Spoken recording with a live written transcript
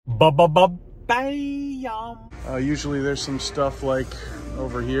Bam! Usually there's some stuff like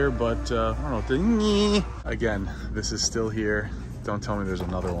over here, but I don't know. Again, this is still here. Don't tell me there's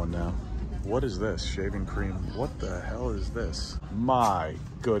another one now. What is this? Shaving cream. What the hell is this? My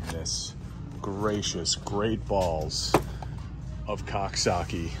goodness gracious, great balls of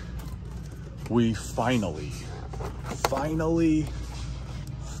coxsaki. We finally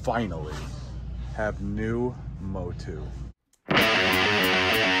have new MOTU.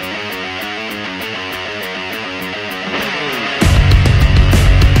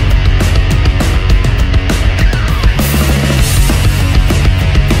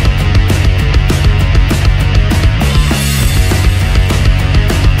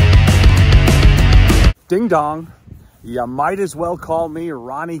 Ding dong. You might as well call me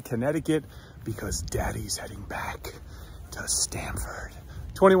Ronnie, Connecticut, because Daddy's heading back to Stamford.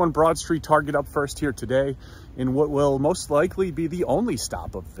 21 Broad Street, Target up first here today in what will most likely be the only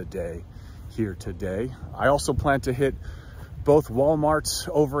stop of the day here today. I also plan to hit both Walmarts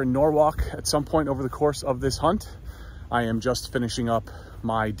over in Norwalk at some point over the course of this hunt. I am just finishing up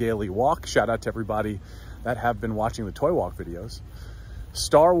my daily walk. Shout out to everybody that have been watching the Toy Walk videos.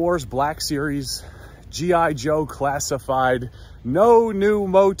 Star Wars Black Series, G.I. Joe classified, no new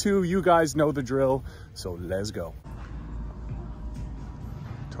MOTU, you guys know the drill, so let's go.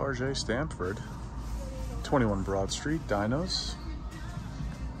 Target, Stamford, 21 Broad Street, dinos.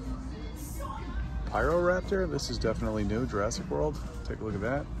 Pyroraptor, this is definitely new, Jurassic World, take a look at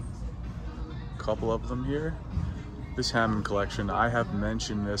that. A couple of them here. This Hammond collection, I have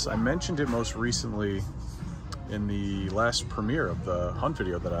mentioned this, I mentioned it most recently in the last premiere of the hunt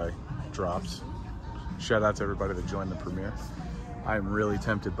video that I dropped. Shout out to everybody that joined the premiere. I am really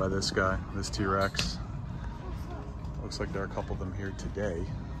tempted by this guy, this T-Rex. Looks like there are a couple of them here today.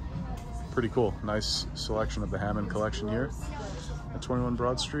 Pretty cool, nice selection of the Hammond collection here at 21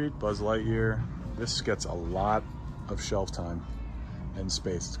 Broad Street. Buzz Lightyear. This gets a lot of shelf time and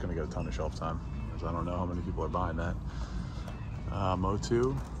space. It's gonna get a ton of shelf time, because I don't know how many people are buying that.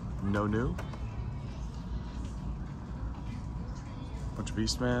 MOTU, no new. Bunch of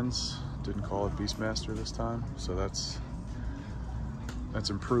Beastmans. Didn't call it Beastmaster this time, so that's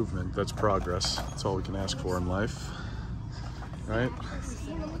improvement, that's progress. That's all we can ask for in life, right?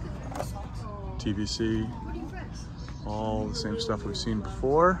 TVC, all the same stuff we've seen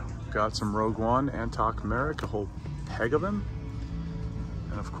before. Got some Rogue One, Antok Merrick, a whole peg of him.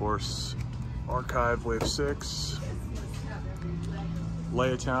 And of course, Archive Wave 6.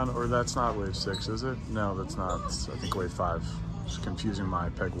 Layatown, or that's not Wave 6, is it? No, that's not, it's, I think Wave 5. Just confusing my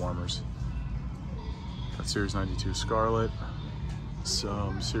peg warmers. Got Series 92 Scarlet.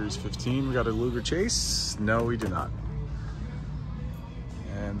 Some Series 15, we got a Luger Chase. No, we do not.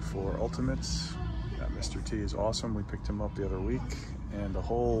 And for Ultimates, that Mr. T is awesome. We picked him up the other week, and a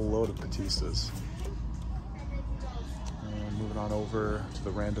whole load of Batistas. And moving on over to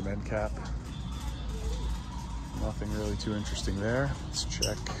the random end cap. Nothing really too interesting there. Let's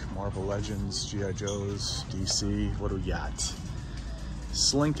check Marvel Legends, G.I. Joes, DC. What do we got?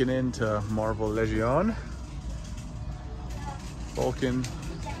 Slinking into Marvel Legion. Vulcan.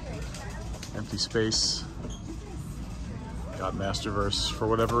 Empty Space. Got Masterverse for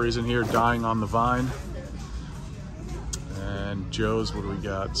whatever reason here, dying on the vine. And Joe's, what do we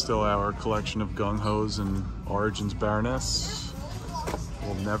got? Still our collection of Gung-Hos and Origins Baroness.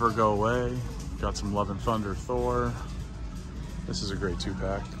 Will never go away. Got some Love and Thunder Thor. This is a great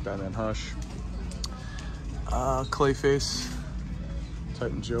 2-pack. Batman Hush. Clayface.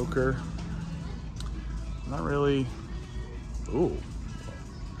 Titan Joker. Not really. Ooh.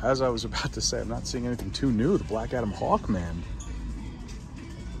 As I was about to say, I'm not seeing anything too new. The Black Adam Hawkman.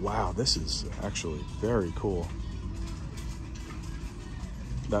 Wow, this is actually very cool.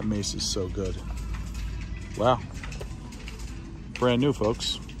 That mace is so good. Wow. Brand new,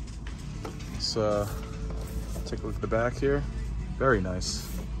 folks. Let's take a look at the back here. Very nice.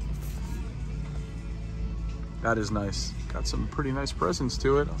 That is nice. Got some pretty nice presents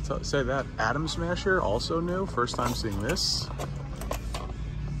to it. I'll say that. Atom Smasher, also new. First time seeing this.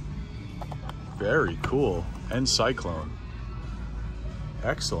 Very cool. And Cyclone.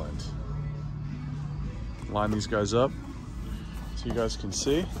 Excellent. Line these guys up so you guys can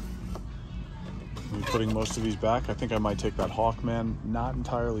see. I'm putting most of these back. I think I might take that Hawkman. Not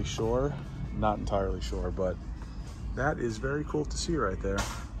entirely sure. Not entirely sure, but that is very cool to see right there.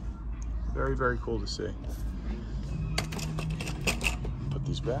 Very, very cool to see. Put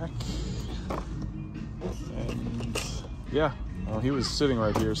these back. And yeah, well, he was sitting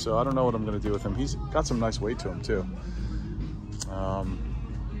right here, so I don't know what I'm going to do with him. He's got some nice weight to him too. Some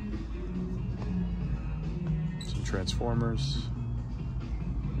Transformers.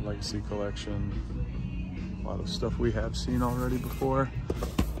 Legacy collection. A lot of stuff we have seen already before.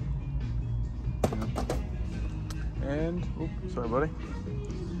 And, oops, sorry buddy.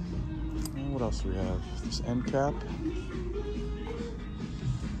 And what else do we have? This end cap.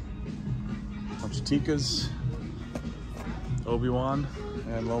 Bunch of Ticas. Obi-Wan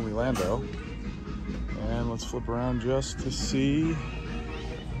and Lonely Lando. And let's flip around just to see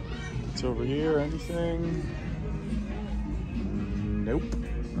what's over here. Anything? Nope.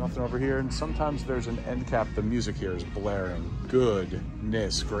 Nothing over here. And sometimes there's an end cap. The music here is blaring.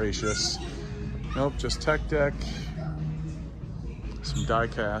 Goodness gracious. Nope, just tech deck. Some die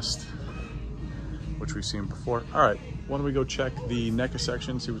cast, which we've seen before. All right, why don't we go check the NECA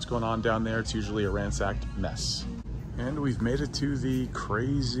section, see what's going on down there. It's usually a ransacked mess. And we've made it to the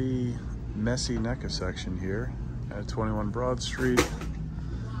crazy, messy NECA section here at 21 Broad Street.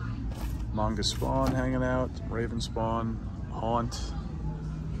 Manga Spawn hanging out, Raven Spawn, Haunt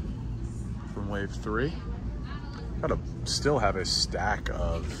from Wave 3. Gotta still have a stack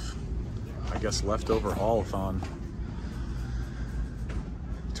of, I guess, leftover Haulathon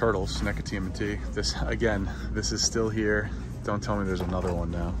turtles, NECA TMNT. This, again, this is still here. Don't tell me there's another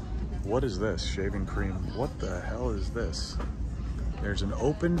one now. What is this? Shaving cream. What the hell is this? There's an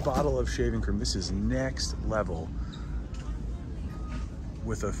open bottle of shaving cream. This is next level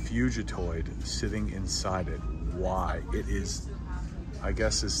with a Fugitoid sitting inside it. Why? It is, I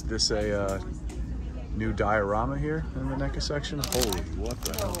guess, is this a new diorama here in the NECA section? Holy, what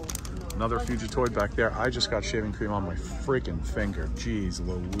the hell? Another Fugitoid back there. I just got shaving cream on my freaking finger. Jeez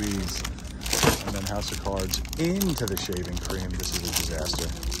Louise. And then House of Cards into the shaving cream. This is a disaster.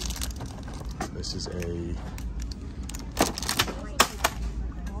 This is a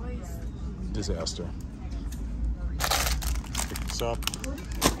disaster. Pick this up.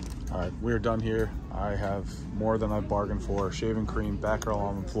 All right, we're done here. I have more than I've bargained for. Shaving cream, back roll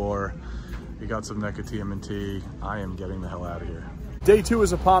on the floor. We got some NECA TMNT. I am getting the hell out of here. Day 2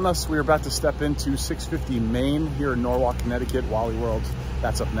 is upon us. We're about to step into 650 Main here in Norwalk, Connecticut, Wally World.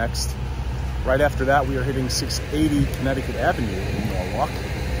 That's up next. Right after that, we are hitting 680 Connecticut Avenue in Norwalk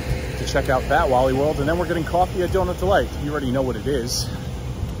to check out that Wally World. And then we're getting coffee at Donut Delight. You already know what it is.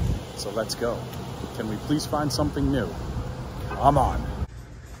 So let's go. Can we please find something new? Come on.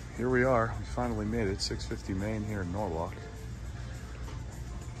 Here we are. We finally made it. 650 Main here in Norwalk.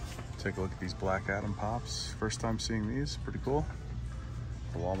 Take a look at these Black Adam pops. First time seeing these. Pretty cool.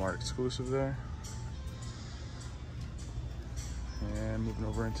 A Walmart exclusive there. And moving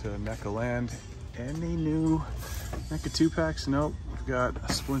over into NECA land. Any new NECA 2-packs? Nope. We've got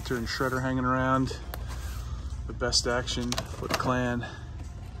a Splinter and Shredder hanging around. The Best Action, Foot Clan.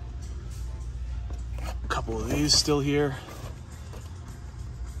 A couple of these still here.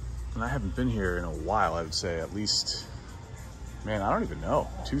 And I haven't been here in a while, I would say. At least, man, I don't even know.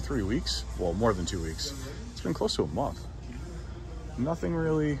 2-3 weeks? Well, more than 2 weeks. It's been close to a month. Nothing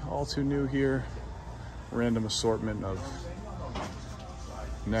really all too new here. Random assortment of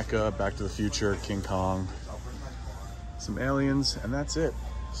NECA, Back to the Future, King Kong, some aliens, and that's it.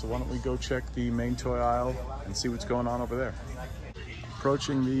 So why don't we go check the main toy aisle and see what's going on over there.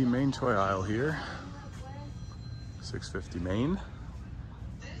 Approaching the main toy aisle here. 650 Main.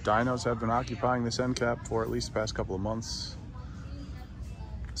 Dinos have been occupying this end cap for at least the past couple of months.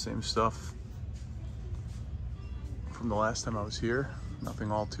 Same stuff from the last time I was here.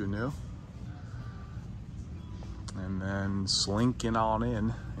 Nothing all too new. And then slinking on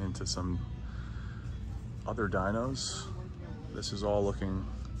into some other dinos. This is all looking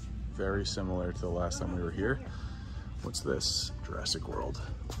very similar to the last time we were here. What's this? Jurassic World.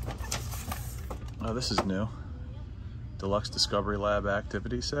 Oh, this is new. Deluxe Discovery Lab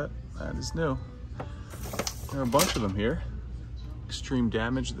activity set. That is new. There are a bunch of them here. Extreme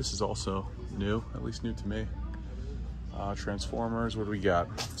Damage. This is also new, at least new to me. Transformers. What do we got?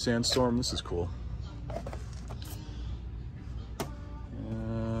 Sandstorm. This is cool.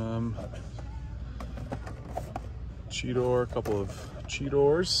 Cheetor. A couple of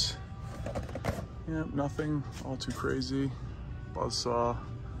Cheetors. Yeah, nothing all too crazy. Buzzsaw.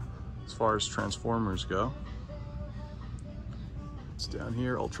 As far as Transformers go. It's down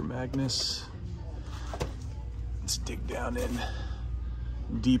here, Ultra Magnus. Let's dig down in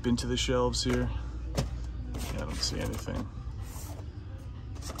deep into the shelves here. Yeah, I don't see anything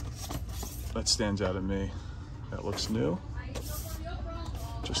that stands out at me. That looks new.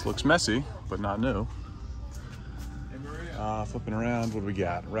 Just looks messy, but not new. Flipping around, what do we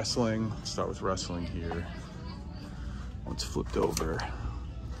got? Wrestling. Let's start with wrestling here. Once flipped over,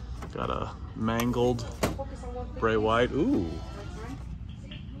 got a mangled Bray Wyatt. Ooh,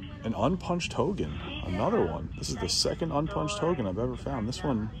 an unpunched Hogan. Another one. This is the second unpunched Hogan I've ever found. This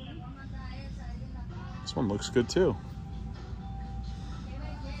one looks good too.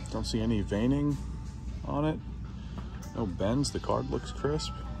 Don't see any veining on it. No bends. The card looks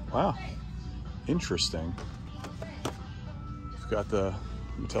crisp. Wow. Interesting. We've got the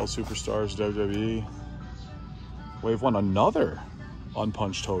Mattel Superstars WWE Wave 1. Another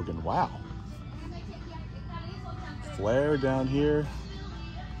unpunched Hogan. Wow. Flare down here.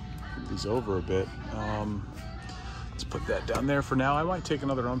 Move these over a bit. Let's put that down there for now. I might take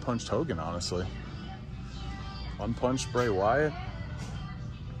another unpunched Hogan, honestly. Unpunched Bray Wyatt.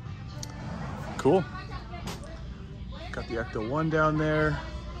 Cool. Got the Ecto 1 down there.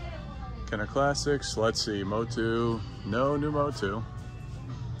 Kenner Classics. Let's see. MOTU. No new MOTU.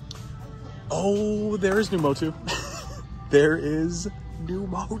 Oh, there is new MOTU. There is new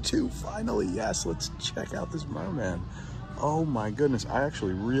MOTU. Finally, yes. Let's check out this merman. Oh my goodness. I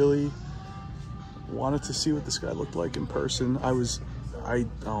actually really wanted to see what this guy looked like in person.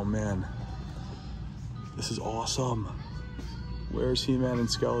 Oh man. This is awesome. Where's He-Man and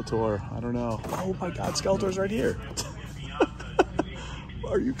Skeletor? I don't know. Oh my God, Skeletor's right here.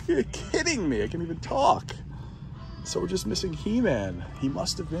 Are you kidding me? I can't even talk. So we're just missing He-Man. He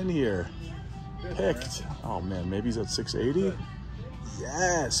must have been here. Picked. Oh man, maybe he's at 680?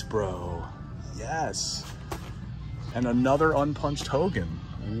 Yes, bro. Yes. And another unpunched Hogan.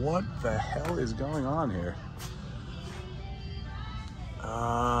 What the hell is going on here?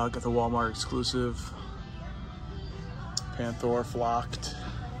 Got the Walmart exclusive. Panther flocked.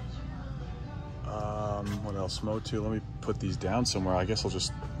 What else? MOTU. Let me put these down somewhere. I guess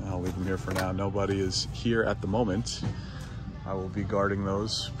I'll leave them here for now. Nobody is here at the moment. I will be guarding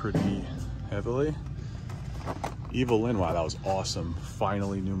those pretty heavily. Evil Lynn. Wow, that was awesome.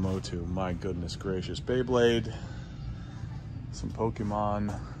 Finally new MOTU. My goodness gracious. Beyblade. Some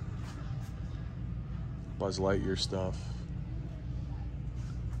Pokemon. Buzz Lightyear stuff.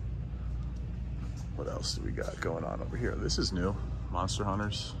 What else do we got going on over here? This is new. Monster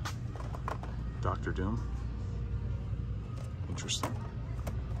Hunters. Dr. Doom. Interesting.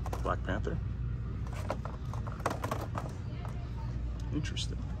 Black Panther.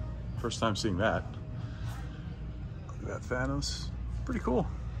 Interesting. First time seeing that. Look at that Thanos. Pretty cool.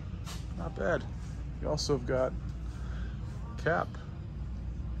 Not bad. You also have got Cap.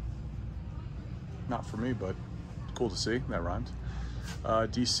 Not for me, but cool to see. That rhymed.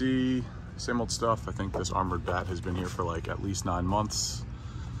 DC. Same old stuff. I think this Armored Bat has been here for like at least 9 months.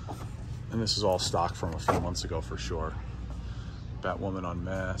 And this is all stock from a few months ago for sure. Batwoman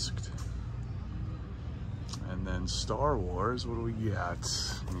Unmasked. And then Star Wars, what do we got?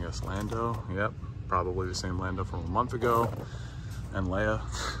 Yes, Lando. Yep, probably the same Lando from a month ago. And Leia.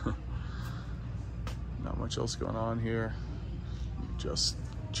 Not much else going on here. Just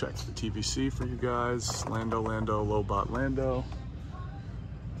check the TVC for you guys. Lando, Lobot, Lando.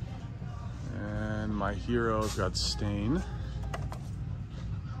 And my hero, I've got Stain.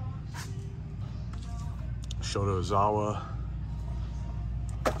 Shoto Ozawa.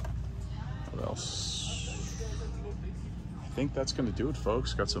 What else? I think that's gonna do it,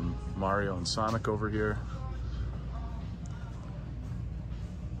 folks. Got some Mario and Sonic over here.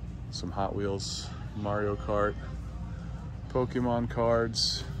 Some Hot Wheels, Mario Kart, Pokemon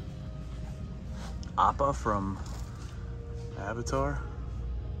cards. Appa from Avatar.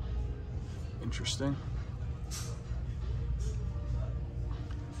 Interesting.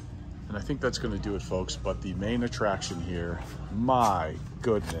 And I think that's going to do it, folks. But the main attraction here, my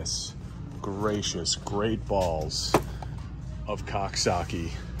goodness gracious, great balls of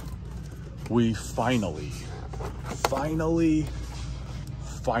Coxsackie. We finally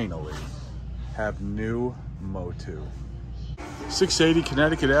have new MOTU. 680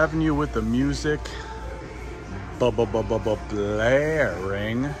 Connecticut Avenue with the music blaring.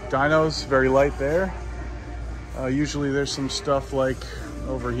 Dinos, very light there. Usually there's some stuff like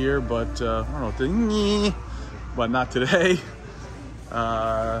over here, but I don't know, but not today.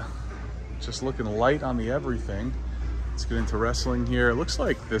 Just looking light on the everything. Let's get into wrestling here. It looks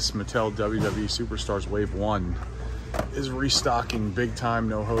like this Mattel WWE Superstars Wave 1 is restocking big time.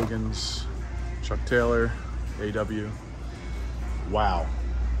 No Hogans. Chuck Taylor, AW. Wow.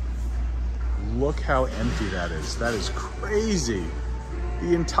 Look how empty that is. That is crazy.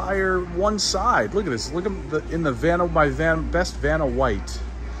 The entire one side. Look at this. Look at in the best Vanna White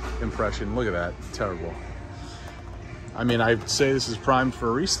impression. Look at that. Terrible. I mean, I'd say this is primed for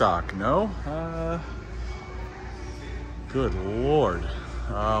a restock. No? Good Lord.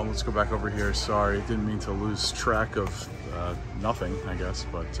 Let's go back over here. Sorry, didn't mean to lose track of nothing, I guess,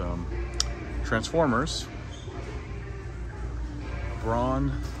 but Transformers.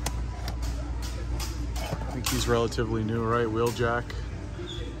 Braun. I think he's relatively new, right? Wheeljack.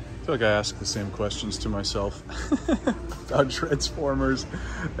 I feel like I ask the same questions to myself about Transformers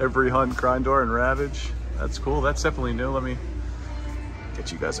every hunt, Grindor and Ravage. That's cool. That's definitely new. Let me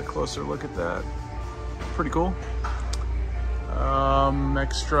get you guys a closer look at that. Pretty cool.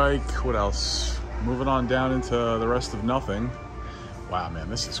 Mech Strike. What else? Moving on down into the rest of nothing. Wow, man,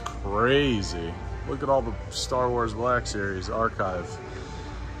 this is crazy. Look at all the Star Wars Black Series archive.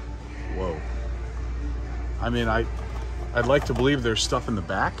 Whoa. I mean, I'd like to believe there's stuff in the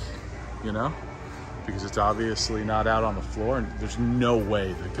back, you know, because it's obviously not out on the floor, and there's no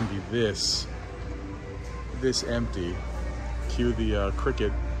way that it can be this empty. Cue the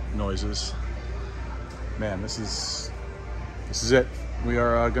cricket noises. Man, this is it. We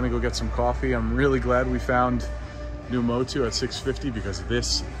are gonna go get some coffee. I'm really glad we found new MOTU at $6.50 because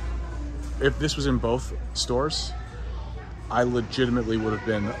if this was in both stores, I legitimately would have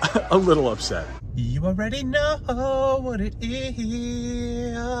been a little upset. You already know what it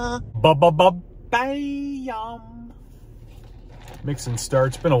is. Bam. Mix and stir.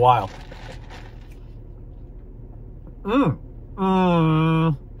 It's been a while.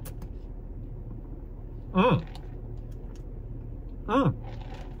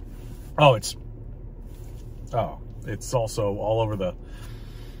 It's also all over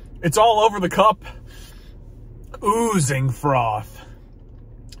the cup. Oozing froth.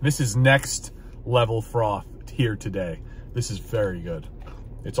 This is next level froth here today. This is very good.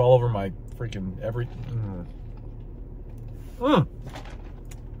 It's all over my freaking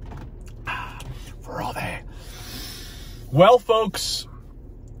frothy. Well, folks,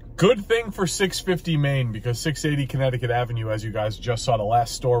 good thing for 650 Main, because 680 Connecticut Avenue, as you guys just saw, the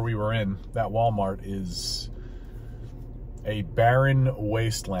last store we were in, that Walmart, is a barren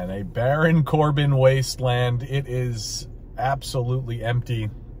wasteland, a barren Corbin wasteland. It is absolutely empty.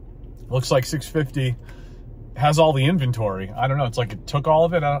 Looks like 650 has all the inventory. I don't know. It's like it took all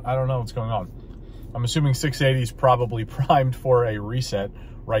of it. I don't know what's going on. I'm assuming 680 is probably primed for a reset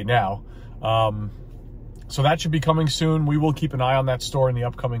right now. So that should be coming soon. We will keep an eye on that store in the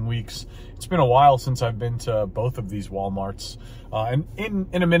upcoming weeks. It's been a while since I've been to both of these Walmarts. And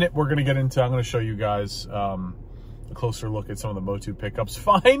in a minute, I'm going to show you guys a closer look at some of the MOTU pickups.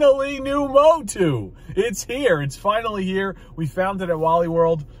 Finally, new MOTU. It's here. It's finally here. We found it at Wally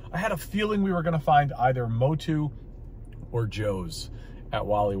World. I had a feeling we were going to find either MOTU or Joe's at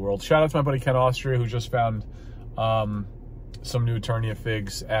Wally World. Shout out to my buddy Ken Austria, who just found some new Eternia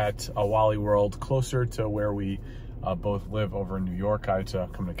figs at Wally World, closer to where we both live over in New York. I had to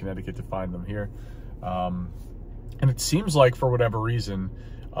come to Connecticut to find them here. And it seems like, for whatever reason,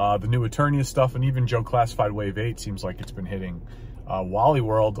 the new Eternia stuff and even Joe Classified Wave 8 seems like it's been hitting Wally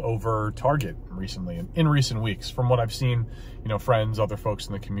World over Target recently, in recent weeks, from what I've seen, you know, friends, other folks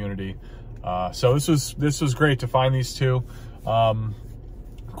in the community. So this was great to find these two.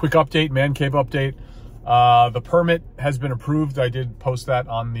 Quick update, man cave update. The permit has been approved. I did post that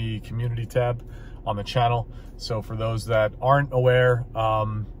on the community tab on the channel. So for those that aren't aware,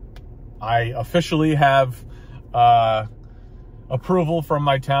 I officially have approval from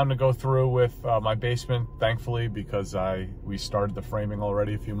my town to go through with my basement, thankfully, because we started the framing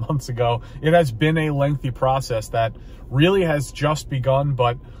already a few months ago. It has been a lengthy process that really has just begun,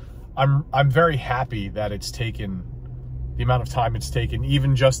 but I'm very happy that it's taken the amount of time it's taken,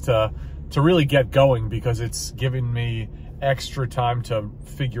 even just to really get going, because it's given me extra time to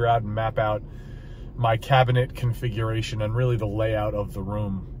figure out and map out my cabinet configuration and really the layout of the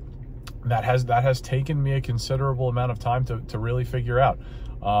room. That has taken me a considerable amount of time to really figure out.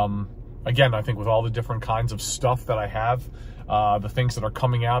 Again, I think with all the different kinds of stuff that I have, the things that are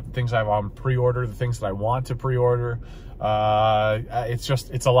coming out, the things I have on pre-order, the things that I want to pre-order,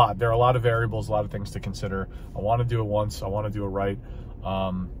 it's a lot. There are a lot of variables, a lot of things to consider. I want to do it once. I want to do it right.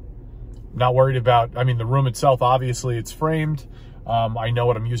 Not worried about, I mean, the room itself, obviously it's framed. I know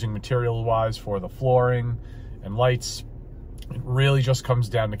what I'm using material-wise for the flooring and lights. It really just comes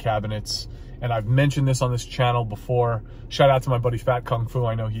down to cabinets. And I've mentioned this on this channel before. Shout out to my buddy Fat Kung Fu.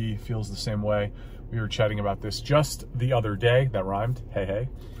 I know he feels the same way. We were chatting about this just the other day. That rhymed. Hey, hey.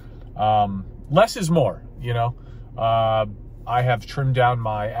 Less is more, you know. I have trimmed down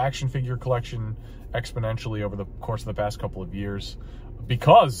my action figure collection exponentially over the course of the past couple of years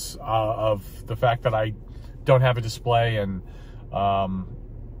because of the fact that I don't have a display, and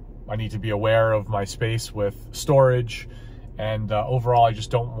I need to be aware of my space with storage. And overall, I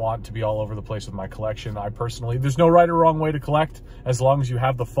just don't want to be all over the place with my collection. I personally, there's no right or wrong way to collect as long as you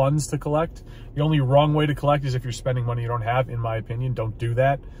have the funds to collect. The only wrong way to collect is if you're spending money you don't have, in my opinion. Don't do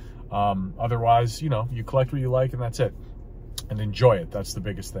that. Otherwise, you know, you collect what you like and that's it. and enjoy it. That's the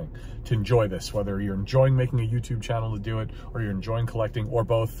biggest thing, to enjoy this, whether you're enjoying making a YouTube channel to do it, or you're enjoying collecting, or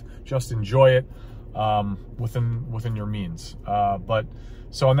both. Just enjoy it within your means.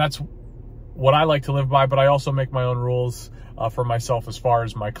 And that's what I like to live by, but I also make my own rules for myself as far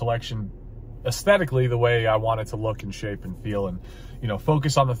as my collection aesthetically, the way I want it to look and shape and feel, and, you know,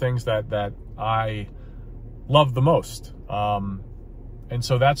 focus on the things that I love the most. And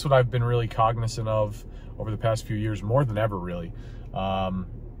so that's what I've been really cognizant of over the past few years, more than ever, really.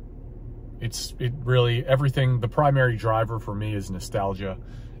 It really, everything, the primary driver for me is nostalgia,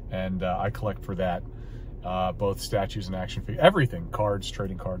 and I collect for that, both statues and action figures, everything, cards,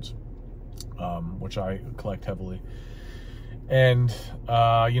 trading cards, which I collect heavily. And,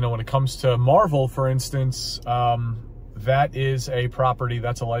 you know, when it comes to Marvel, for instance, that is a property,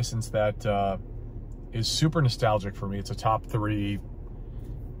 that's a license that is super nostalgic for me. It's a top 3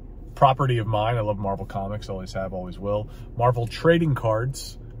 property of mine. I love Marvel Comics, always have, always will. Marvel trading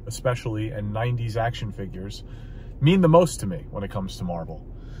cards, especially, and 90s action figures mean the most to me when it comes to Marvel.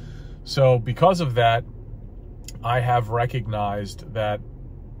 So because of that, I have recognized that,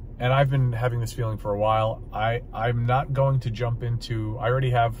 and I've been having this feeling for a while, I'm not going to jump into, I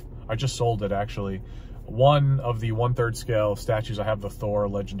just sold it actually, one of the 1/3 scale statues. I have the Thor,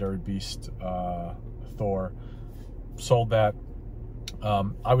 Legendary Beast Thor, sold that.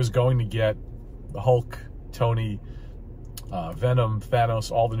 I was going to get the Hulk, Tony, Venom,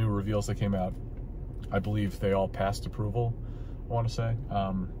 Thanos, all the new reveals that came out. I believe they all passed approval, I want to say.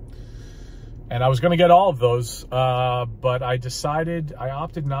 And I was going to get all of those, but I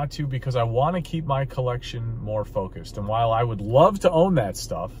opted not to, because I want to keep my collection more focused. And while I would love to own that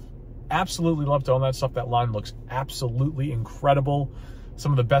stuff, absolutely love to own that stuff, that line looks absolutely incredible.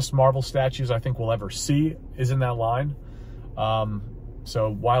 Some of the best Marvel statues I think we'll ever see is in that line.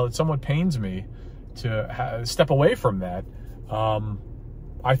 So while it somewhat pains me to step away from that,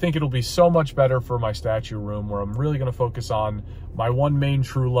 I think it'll be so much better for my statue room, where I'm really going to focus on my one main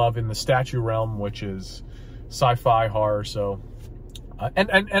true love in the statue realm, which is sci-fi horror. So,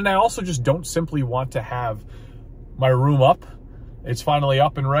 and I also just don't simply want to have my room up. It's finally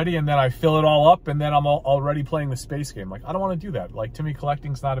up and ready, and then I fill it all up, and then I'm already playing the space game. Like, I don't want to do that. Like, to me,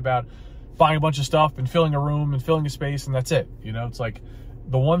 collecting's not about buying a bunch of stuff and filling a room and filling a space, and that's it. You know, it's like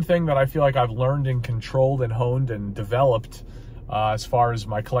the one thing that I feel like I've learned and controlled and honed and developed as far as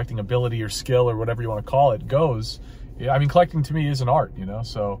my collecting ability or skill or whatever you want to call it goes. I mean, collecting to me is an art, you know,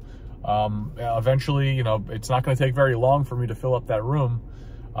 so eventually, you know, it's not going to take very long for me to fill up that room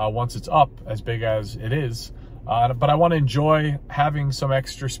once it's up, as big as it is. But I want to enjoy having some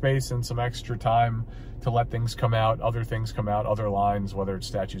extra space and some extra time to let things come out, other lines, whether it's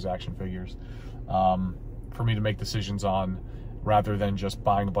statues, action figures, for me to make decisions on, rather than just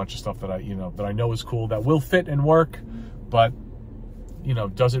buying a bunch of stuff that I know is cool, that will fit and work, but, you know,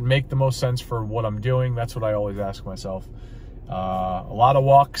 does it make the most sense for what I'm doing? That's what I always ask myself. A lot of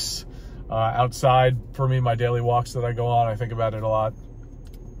walks outside for me, my daily walks that I go on, I think about it a lot.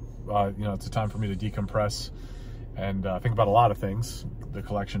 You know, it's a time for me to decompress and think about a lot of things. The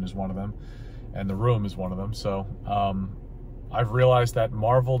collection is one of them, and the room is one of them. So I've realized that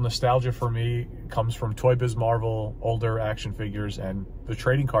Marvel nostalgia for me comes from Toy Biz Marvel, older action figures, and the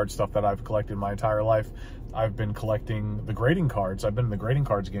trading card stuff that I've collected my entire life. I've been collecting the grading cards. I've been in the grading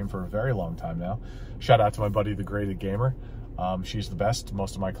cards game for a very long time now. Shout out to my buddy, The Graded Gamer. She's the best.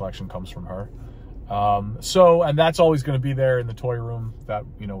 Most of my collection comes from her. And that's always going to be there in the toy room that,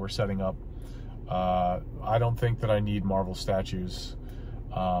 you know, we're setting up. I don't think that I need Marvel statues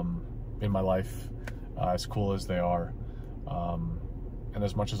in my life, as cool as they are. And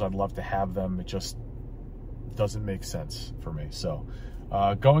as much as I'd love to have them, it just doesn't make sense for me. So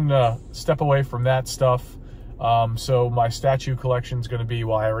going to step away from that stuff. So my statue collection is going to be,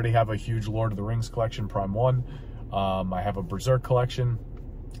 well, I already have a huge Lord of the Rings collection, Prime 1. I have a Berserk collection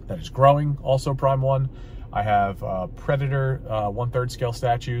that is growing, also Prime 1. I have Predator 1/3 scale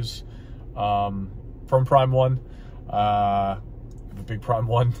statues from Prime 1. The big Prime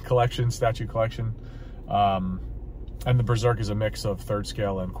 1 collection, statue collection. And the Berserk is a mix of 3rd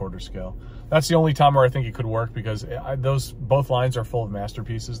scale and 1/4 scale. That's the only time where I think it could work, because both lines are full of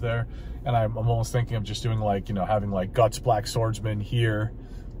masterpieces there. And I'm almost thinking of just doing, like, you know, having like Guts Black Swordsman here,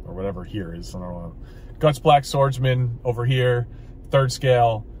 or whatever here is. I don't know. Guts Black Swordsman over here, 3rd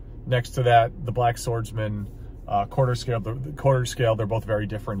scale. Next to that, the Black Swordsman, 1/4 scale. The 1/4 scale, they're both very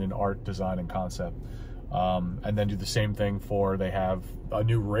different in art, design, and concept. And then do the same thing for, they have a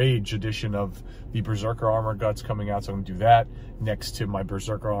new Rage edition of the Berserker Armor Guts coming out, so I'm going to do that next to my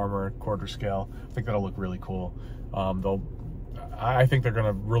Berserker Armor 1/4 scale. I think that'll look really cool. I think they're going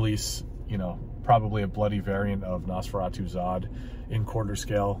to release, you know, probably a bloody variant of Nosferatu Zod in quarter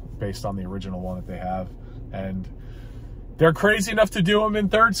scale based on the original one that they have. And they're crazy enough to do them in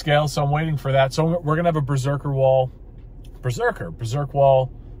third scale, so I'm waiting for that. So we're going to have a Berserk wall,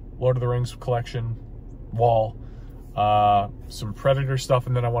 Lord of the Rings collection wall, some Predator stuff,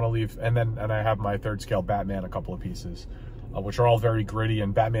 and then I want to leave, and I have my third scale Batman, a couple of pieces, which are all very gritty,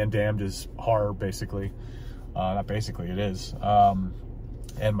 and Batman Damned is horror, basically. Not basically, it is.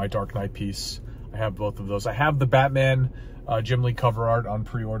 And my Dark Knight piece, I have both of those. I have the Batman Jim Lee cover art on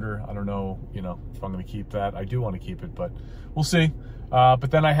pre-order. I don't know, you know, if I'm going to keep that. I do want to keep it, but we'll see.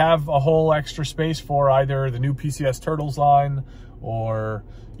 But then I have a whole extra space for either the new PCS Turtles line, or,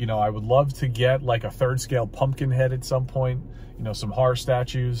 you know, I would love to get like a third scale Pumpkinhead at some point, you know, some horror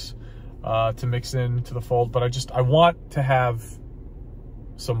statues to mix into the fold. But I want to have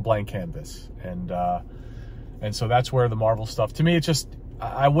some blank canvas, and so that's where the Marvel stuff, to me, it just,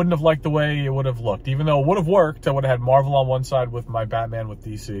 I wouldn't have liked the way it would have looked. Even though it would have worked, I would have had Marvel on one side with my Batman with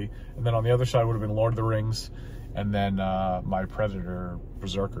DC, and then on the other side would have been Lord of the Rings, and then my Predator,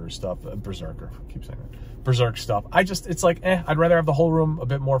 Berserker stuff. Berserker, I keep saying that. Berserk stuff. It's like, I'd rather have the whole room a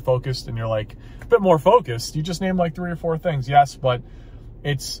bit more focused. And you're like, a bit more focused? You just named like 3 or 4 things. Yes, but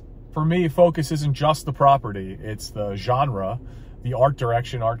it's, for me, focus isn't just the property. It's the genre, the art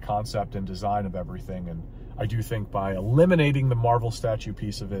direction, art concept, and design of everything. And I do think by eliminating the Marvel statue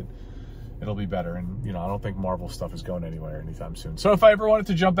piece of it, it'll be better. And, you know, I don't think Marvel stuff is going anywhere anytime soon. So if I ever wanted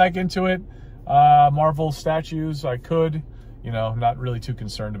to jump back into it, Marvel statues, I could, you know, not really too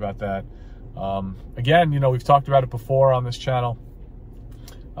concerned about that. Again, you know, we've talked about it before on this channel.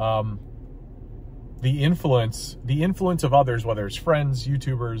 The influence of others, whether it's friends,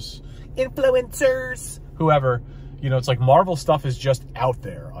 YouTubers, influencers, whoever, you know, it's like Marvel stuff is just out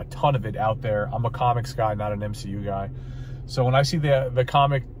there, a ton of it out there. I'm a comics guy, not an MCU guy. So when I see the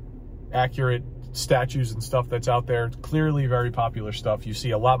comic accurate statues and stuff that's out there, clearly very popular stuff. You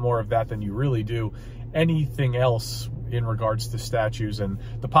see a lot more of that than you really do anything else in regards to statues. And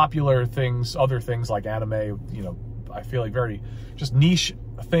the popular things, other things like anime, you know, I feel like very just niche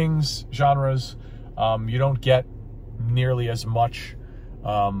things, genres. You don't get nearly as much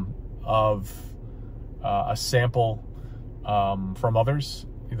of a sample from others.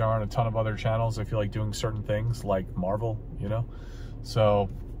 There aren't a ton of other channels, I feel like, doing certain things like Marvel, you know? So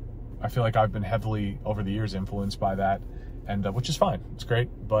I feel like I've been heavily, over the years, influenced by that, and which is fine. It's great,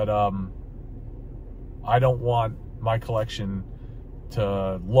 but I don't want my collection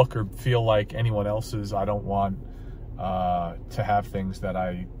to look or feel like anyone else's. I don't want to have things that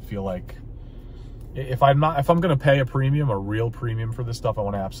I feel like, if I'm going to pay a premium, a real premium for this stuff, I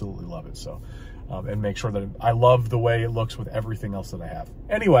want to absolutely love it. So, and make sure that I love the way it looks with everything else that I have.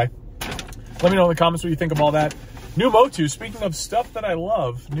 Anyway, let me know in the comments what you think of all that. New MOTU, speaking of stuff that I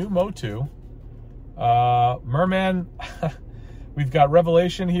love, new MOTU. Merman, we've got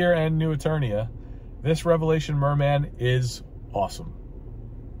Revelation here and New Eternia. This Revelation Merman is awesome.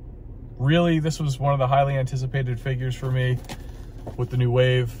 Really, this was one of the highly anticipated figures for me with the new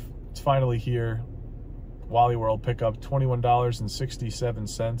wave. It's finally here. Wally World pickup,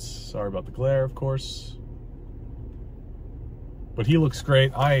 $21.67. Sorry about the glare, of course. But he looks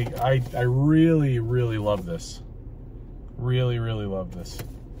great. I really, really love this. Really, really love this.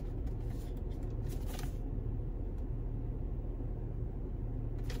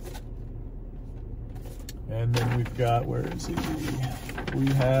 And then we've got, where is he? We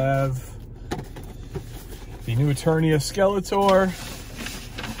have the New Eternia Skeletor.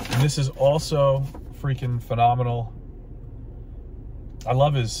 And this is also freaking phenomenal. I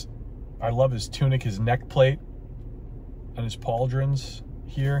love his tunic, his neck plate, and his pauldrons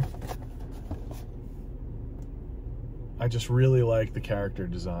here. I just really like the character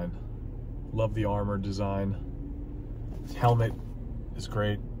design. Love the armor design. His helmet is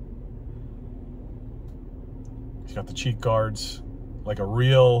great. He's got the cheek guards, like a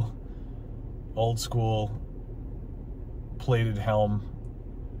real old school plated helm.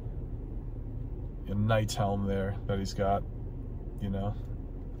 A knight's helm there that he's got, you know,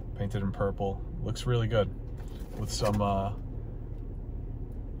 painted in purple. Looks really good with some a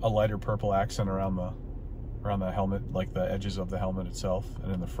lighter purple accent around the helmet, like the edges of the helmet itself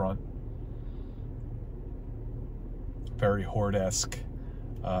and in the front. Very Horde-esque.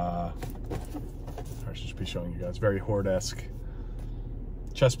 I should just be showing you guys. Very Horde-esque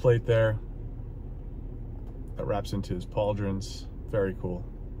chest plate there that wraps into his pauldrons. Very cool.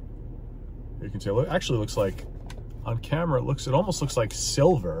 You can see it actually looks like, on camera, it almost looks like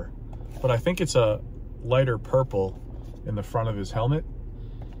silver, but I think it's a lighter purple in the front of his helmet.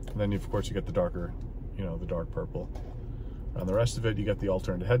 And then of course you get the darker, you know, the dark purple. On the rest of it, you get the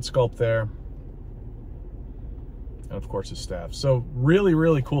alternate head sculpt there. and of course his staff. So really,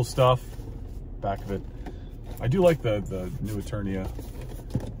 really cool stuff. Back of it. I do like the new Eternia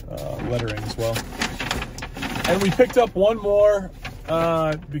lettering as well. And we picked up one more,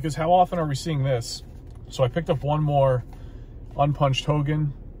 because how often are we seeing this? So I picked up one more unpunched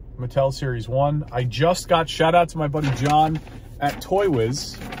Hogan, Mattel Series 1. I just got, shout out to my buddy John at Toy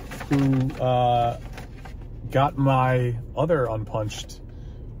Wiz, who got my other unpunched,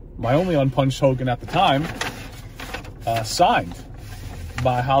 my only unpunched Hogan at the time, signed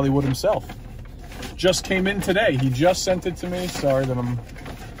by Hollywood himself. Just came in today. He just sent it to me. Sorry that I'm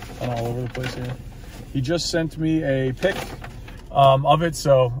all over the place here. He just sent me a pic of it.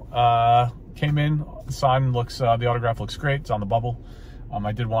 So came in, signed, looks, the autograph looks great. It's on the bubble.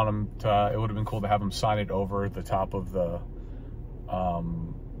 I did want him to, it would have been cool to have him sign it over the top of the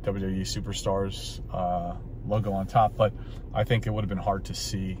WWE Superstars logo on top, but I think it would have been hard to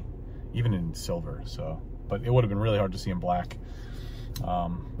see even in silver. So, but it would have been really hard to see in black.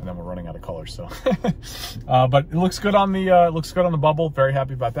 And then we're running out of color, so but it looks good on the bubble. Very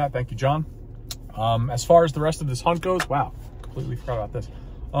happy about that. Thank you, John. As far as the rest of this hunt goes, wow, completely forgot about this.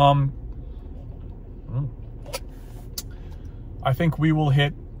 I think we will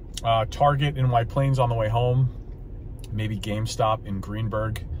hit Target in White Plains on the way home, maybe GameStop in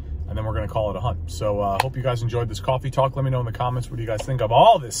Greenberg, and then we're going to call it a hunt. So hope you guys enjoyed this coffee talk. Let me know in the comments what do you guys think of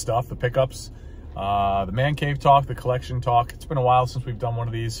all this stuff, the pickups, the man cave talk, the collection talk. It's been a while since we've done one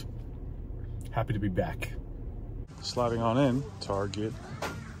of these. Happy to be back. Sliding on in, Target,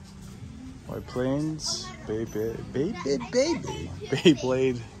 White Plains, Beyblade,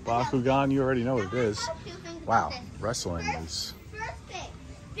 Bakugan. You already know what it is. Wow, wrestling is,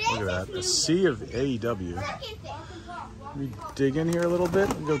 look at that, a sea of AEW. Let me dig in here a little bit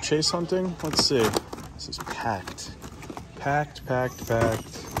and go chase hunting. Let's see. This is packed. Packed.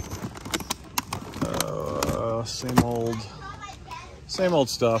 Same old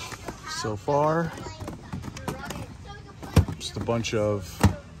stuff so far. Just a bunch of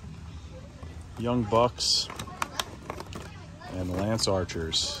young bucks and Lance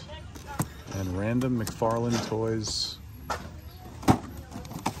Archers and random McFarlane toys.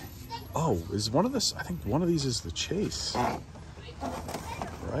 Oh, is one of this, I think one of these is the chase,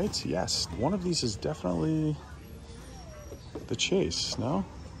 right? Yes, one of these is definitely the chase, no?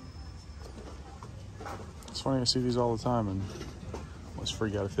 It's funny, I see these all the time and let's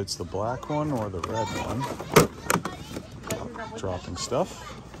forget if it's the black one or the red one. Dropping stuff.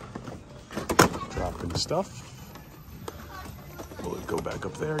 Will it go back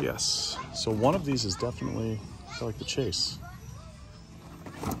up there? Yes. So one of these is definitely, I feel like, the chase.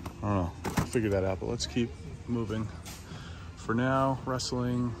 I don't know, I'll figure that out, but let's keep moving. For now,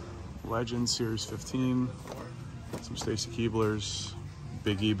 wrestling, Legends Series 15, some Stacy Keeblers,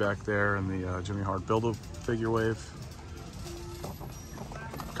 Big E back there, and the Jimmy Hart Build-A-Figure Wave.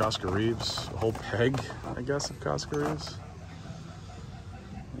 Cosca Reeves, a whole peg, I guess, of Cosca Reeves.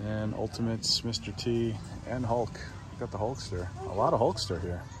 And Ultimates, Mr. T, and Hulk. Got the Hulkster. A lot of Hulkster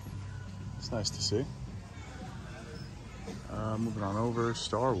here. It's nice to see. Moving on over,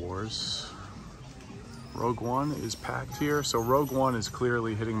 Star Wars. Rogue One is packed here. So Rogue One is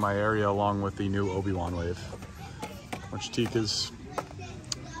clearly hitting my area along with the new Obi-Wan wave. Bunch of Tikas.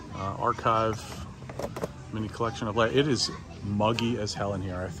 Archive mini collection of light. It is muggy as hell in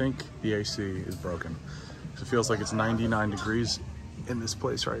here. I think the AC is broken. It feels like it's 99 degrees in this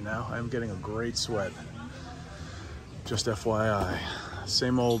place right now. I'm getting a great sweat. Just FYI.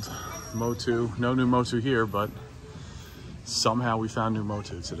 Same old MOTU. No new MOTU here, but somehow we found new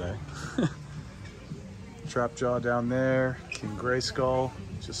MOTU today. Trapjaw down there, King Grayskull,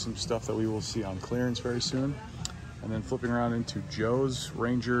 just some stuff that we will see on clearance very soon. And then flipping around into Joe's,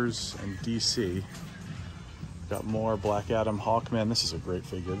 Rangers, and DC. Got more Black Adam, Hawkman. This is a great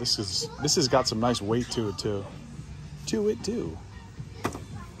figure. This has got some nice weight to it too.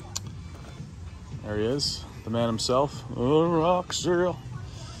 There he is, the man himself. Rockzilla.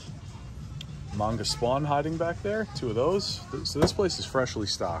 Manga Spawn hiding back there, 2 of those. So this place is freshly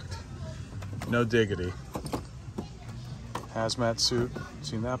stocked. No diggity. Hazmat suit,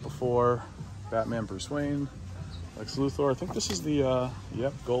 seen that before. Batman, Bruce Wayne, Lex Luthor. I think this is the,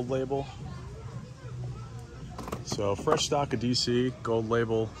 yep, gold label. So fresh stock of DC, gold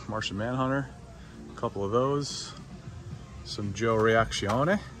label Martian Manhunter. A couple of those. Some Joe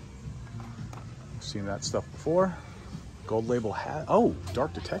Reaccione. Seen that stuff before. Gold label hat. Oh,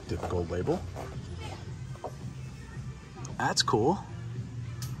 Dark Detective gold label. That's cool.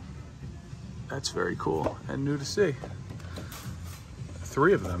 That's very cool and new to see.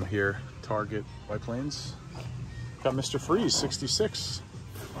 3 of them here. Target, White Plains. Got Mr. Freeze, 66.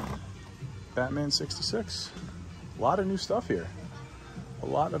 Batman, 66. A lot of new stuff here. A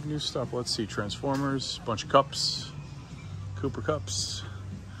lot of new stuff. Let's see, Transformers, bunch of cups, Cooper cups,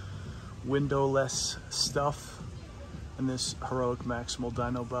 windowless stuff, and this heroic Maximal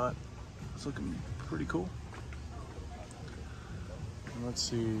Dinobot. It's looking pretty cool. And let's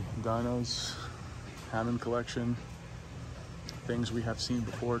see, dinos, Hammond collection, things we have seen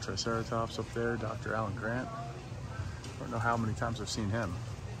before, Triceratops up there, Dr. Alan Grant. I don't know how many times I've seen him.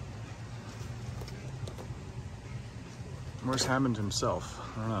 Where's Hammond himself?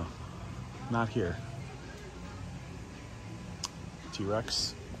 I don't know. Not here.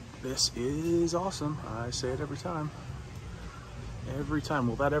 T-Rex. This is awesome. I say it every time. Every time.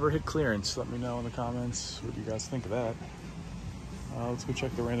 Will that ever hit clearance? Let me know in the comments what you guys think of that. Let's go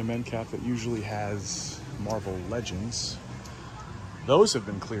check the random end cap that usually has Marvel Legends. Those have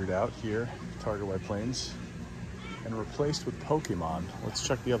been cleared out here, Target White Plains, and replaced with Pokemon. Let's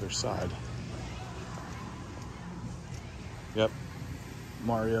check the other side. Yep,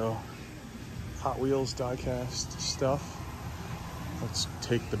 Mario, Hot Wheels diecast stuff. Let's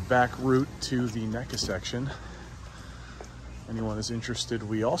take the back route to the NECA section. Anyone is interested,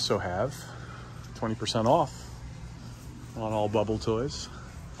 we also have 20% off on all Bubble toys.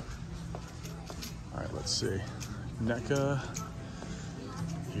 All right, let's see. NECA,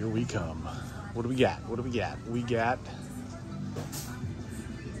 here we come. What do we got? What do we got? We got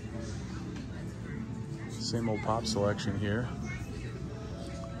same old pop selection here.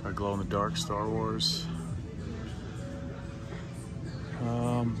 Our glow-in-the-dark Star Wars.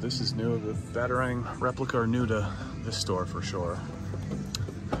 This is new. The Batarang replica are new to this store for sure.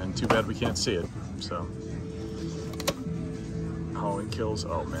 And too bad we can't see it, so. Halloween Kills,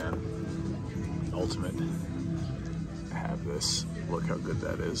 oh man. Ultimate. I have this. Look how good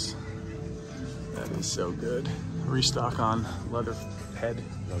that is. That is so good. Restock on leather head.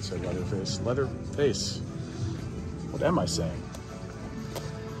 Don't say leather face. Leather face. What am I saying?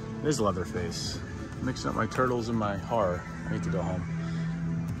 It is Leatherface. Mixing up my turtles and my horror. I need to go home.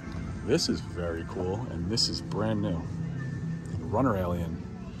 This is very cool, and this is brand new. Runner Alien.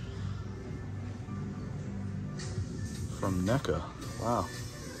 From NECA. Wow.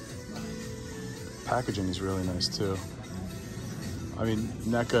 Packaging is really nice too. I mean,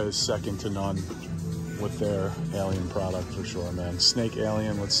 NECA is second to none with their Alien product for sure, man. Snake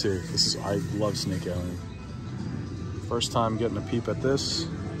Alien, let's see. This is, I love Snake Alien. First time getting a peep at this.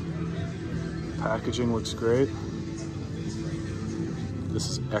 Packaging looks great. This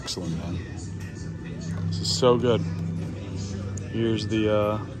is excellent, man. This is so good. Here's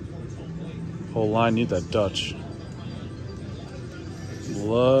the whole line. Need that Dutch.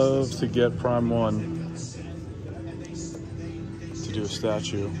 Love to get Prime 1 to do a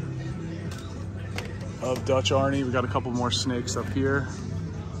statue of Dutch Arnie. We got a couple more snakes up here.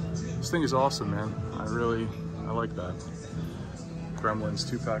 This thing is awesome, man. I like that. Gremlins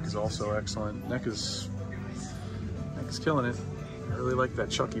 2-pack is also excellent. NECA's killing it. I really like that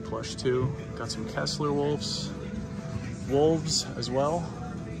Chucky plush too. Got some Kessler wolves as well.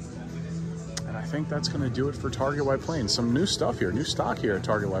 And I think that's gonna do it for Target White Plains. Some new stuff here, new stock here at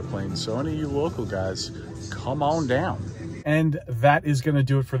Target White Plains. So any of you local guys, come on down. And that is gonna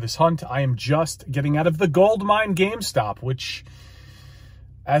do it for this hunt. I am just getting out of the Gold Mine GameStop, which,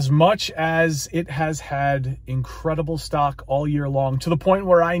 as much as it has had incredible stock all year long, to the point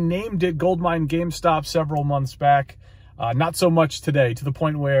where I named it Gold Mine GameStop several months back, not so much today, to the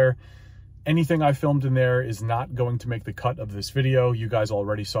point where anything I filmed in there is not going to make the cut of this video. You guys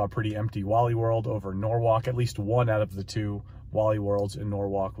already saw a pretty empty Wally World over in Norwalk. At least one out of the two Wally Worlds in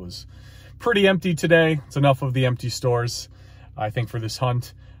Norwalk was pretty empty today. It's enough of the empty stores, I think, for this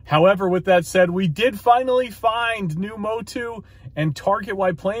hunt. However, with that said, we did finally find new MOTU and Target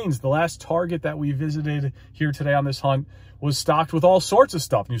White Plains. The last Target that we visited here today on this hunt was stocked with all sorts of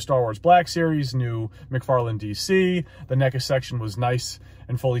stuff. New Star Wars Black Series, new McFarlane DC. The NECA section was nice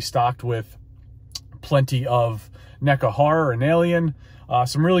and fully stocked with plenty of NECA horror and Alien.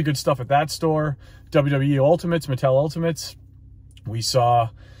 Some really good stuff at that store. WWE Ultimates, Mattel Ultimates. We saw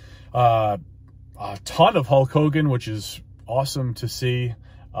a ton of Hulk Hogan, which is awesome to see.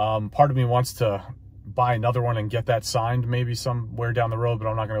 Part of me wants to buy another one and get that signed maybe somewhere down the road, but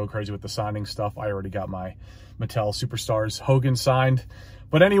I'm not going to go crazy with the signing stuff. I already got my Mattel Superstars Hogan signed.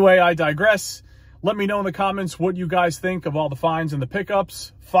 But anyway, I digress. Let me know in the comments what you guys think of all the finds and the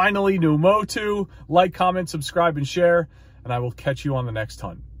pickups. Finally, new MOTU. Like, comment, subscribe, and share, and I will catch you on the next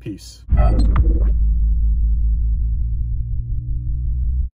hunt. Peace.